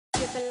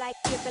dripping like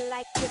dripping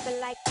like dripping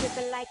like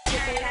dripping like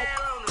dripping like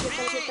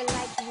dripping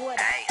like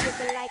water,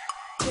 dripping like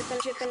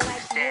dripping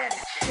like water,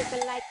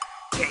 dripping like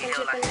dripping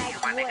like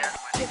water,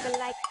 dripping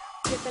like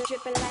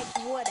dripping like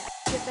water,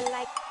 dripping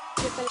like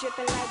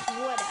dripping like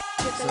water.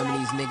 Some of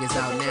these niggas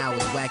out now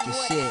is whack as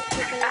shit.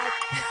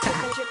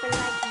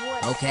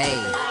 Okay.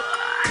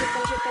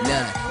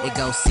 Look, it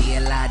goes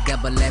CLI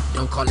double F,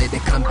 don't call it a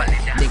comeback.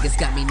 Niggas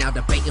got me now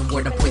debating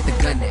where to point the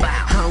gun at.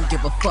 I don't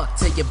give a fuck,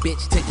 tell your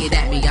bitch to get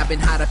at me. I've been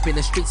hot up in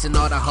the streets and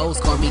all the hoes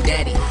call me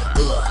daddy.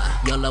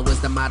 YOLO is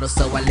the motto,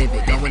 so I live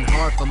it. Going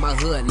hard for my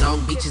hood,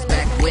 Long Beach is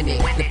back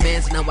winning. The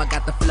fans know I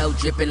got the flow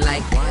dripping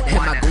like water. And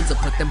my goons will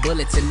put them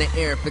bullets in the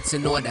air if it's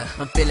in order.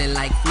 I'm feeling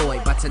like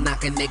Floyd, about to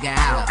knock a nigga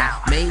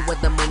out. Made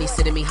with the money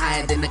sitting me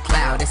higher than the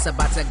cloud. It's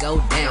about to go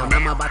down,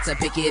 I'm about to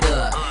pick it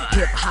up.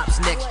 Hip hop's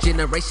next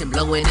generation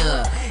blowing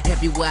up.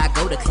 Everywhere I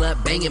go, the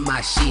club banging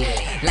my shit.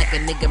 Like a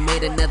nigga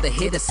made another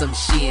hit or some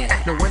shit.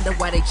 No wonder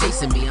why they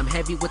chasing me. I'm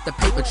heavy with the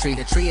paper tree.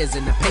 The tree is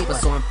in the paper,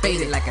 so I'm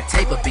faded like a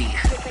taper beat.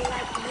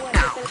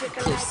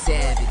 Cliff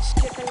Savage.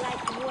 Dripping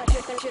like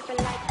water, dripping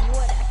like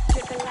water,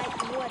 dripping like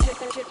water,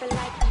 dripping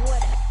like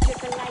water,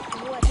 dripping like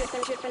water,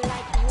 dripping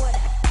like water,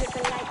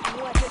 dripping like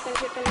water,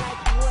 dripping like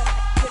water,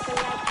 dripping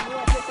like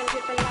water,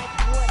 dripping like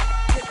water,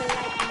 dripping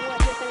like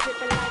water,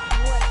 dripping like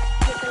water,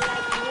 dripping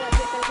like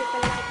water,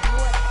 dripping like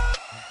water.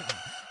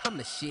 I'm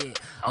the shit.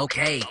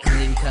 Okay,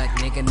 clean cut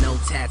nigga, no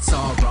tats,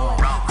 all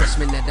raw.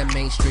 Freshman of the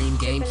mainstream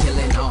game,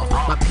 killing off.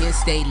 My pen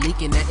stay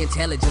leaking that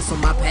intelligence on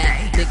my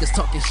pad. Niggas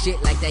talking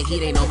shit like that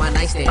heat ain't on my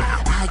nightstand.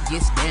 I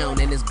gets down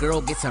and this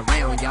girl gets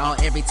around, y'all.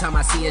 Every time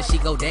I see her, she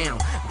go down.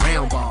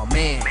 Ground ball,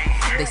 man.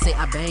 They say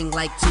I bang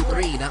like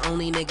 2-3. The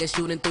only nigga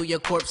shooting through your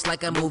corpse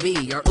like a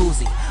movie. Or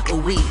Uzi,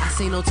 ooh-wee, I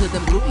say no to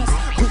them groupies.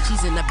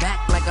 Hoochies in the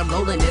back like I'm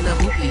rolling in a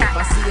hoopie. If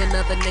I see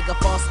another nigga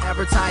false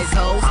advertise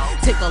hoes,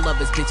 take all of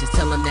his bitches,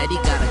 tell him that he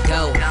gotta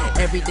go.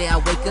 Every day I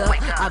wake up,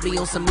 I be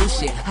on some new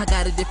shit. I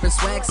got a different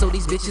swag, so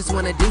these bitches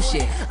wanna do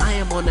shit. I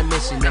am on a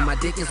mission, and my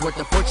dick is worth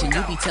a fortune.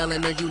 You be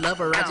telling her you love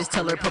her, I just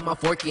tell her put my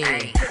fork in.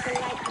 What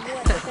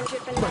the fuck?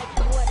 Dripping like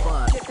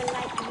water, dripping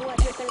like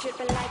water,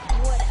 dripping like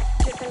water,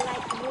 dripping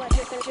like water,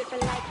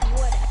 dripping like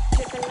water,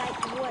 dripping like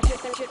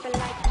water, dripping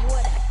like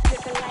water,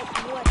 dripping like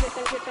water,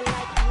 dripping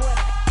like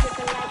water,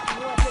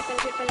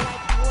 dripping like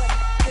water,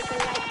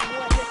 dripping like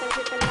water,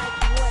 dripping like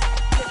water,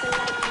 dripping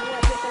like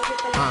water,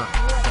 dripping like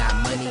water. Got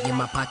money in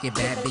my pocket,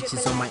 bad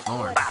bitches on my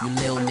arm. You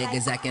little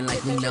niggas acting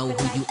like we know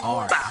who you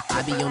are.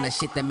 I be on that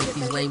shit that make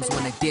these lames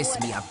wanna diss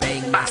me. I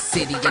bang my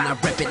city and I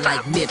rep it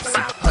like Nipsey.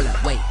 Hold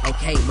up, wait,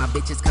 okay, my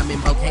bitches come in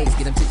bouquets.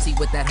 Get them tipsy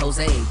with that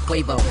Jose,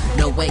 Quavo,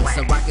 no way.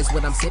 So rock is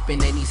what I'm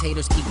sipping and these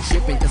haters keep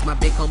tripping. Cause my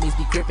big homies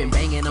be crippin',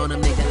 banging on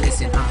them, nigga,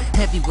 listen. I'm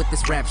heavy with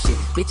this rap shit.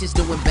 Bitches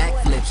doing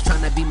backflips,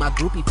 tryna be my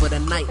groupie for the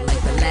night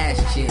like the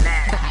last shit.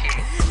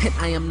 And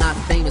I am not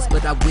famous,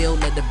 but I will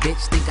let a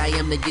bitch think I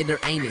am to get her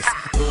anus.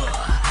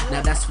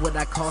 Now that's what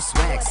I call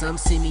swag. Some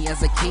see me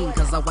as a king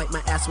cause I wipe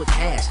my ass with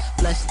cash.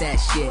 Flush that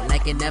shit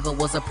like it never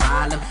was a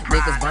problem.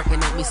 Niggas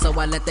barking at me so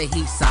I let the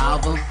heat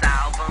solve them.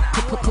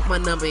 Put my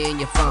number in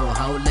your phone,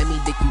 ho. Let me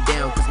dick you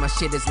down cause my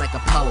shit is like a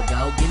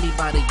pogo. Give me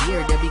about a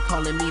year, they be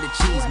calling me the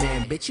cheese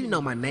man. Bitch, you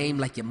know my name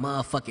like your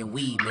motherfucking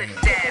weed man.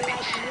 Dripping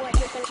like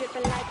water,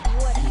 dripping like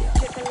water,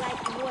 dripping like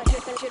water,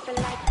 dripping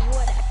like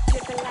water,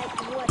 dripping like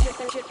water,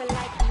 dripping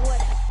like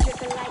water,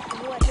 dripping like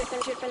water,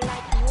 dripping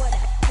like water,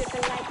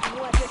 dripping like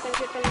water,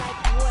 dripping like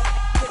water,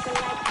 dripping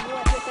like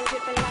water,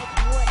 dripping like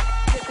water,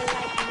 dripping